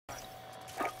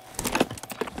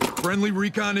Friendly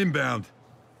recon inbound.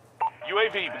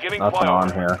 UAV beginning Nothing flyover.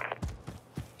 on here.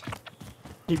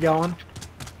 Keep going.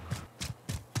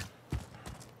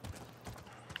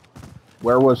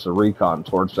 Where was the recon?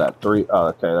 Towards that three? Oh,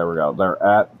 okay, there we go. They're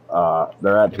at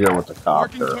here with the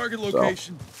Marking copter. target So.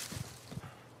 location.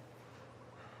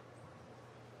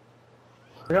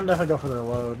 We're gonna definitely go for their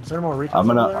load. Is there more recon I'm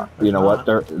over gonna, there? you know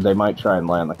There's what? They might try and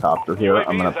land the copter here. UAV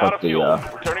I'm gonna is out put of the, fuel.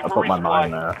 Returning I for put my resupply.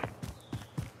 mine there.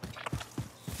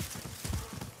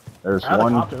 There's Out of the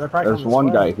one. copter, they're probably There's coming one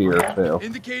this guy way. here too.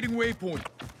 Indicating waypoint.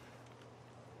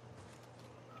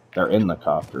 They're in the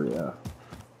copter, yeah.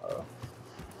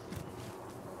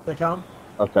 They come.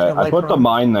 Okay, Gonna I lay put the prone.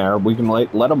 mine there. We can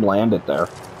let him land it there.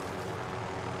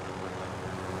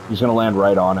 He's gonna land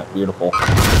right on it. Beautiful.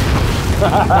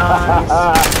 Nice.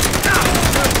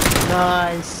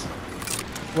 Nice.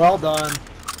 Well done.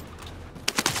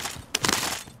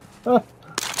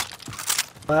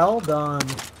 Well done.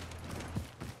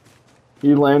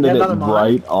 He landed You it had another mine?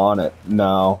 right on it.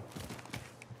 No.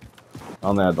 I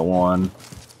only had the one.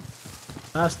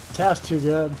 That's too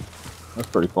good. That's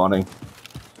pretty funny.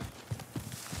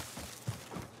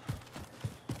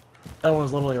 That one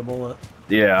was literally a bullet.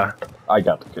 Yeah, I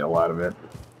got the kill out of it.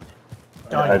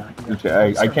 Oh,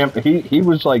 yeah. I can't. He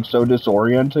was like so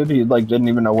disoriented. He like didn't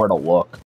even know where to look.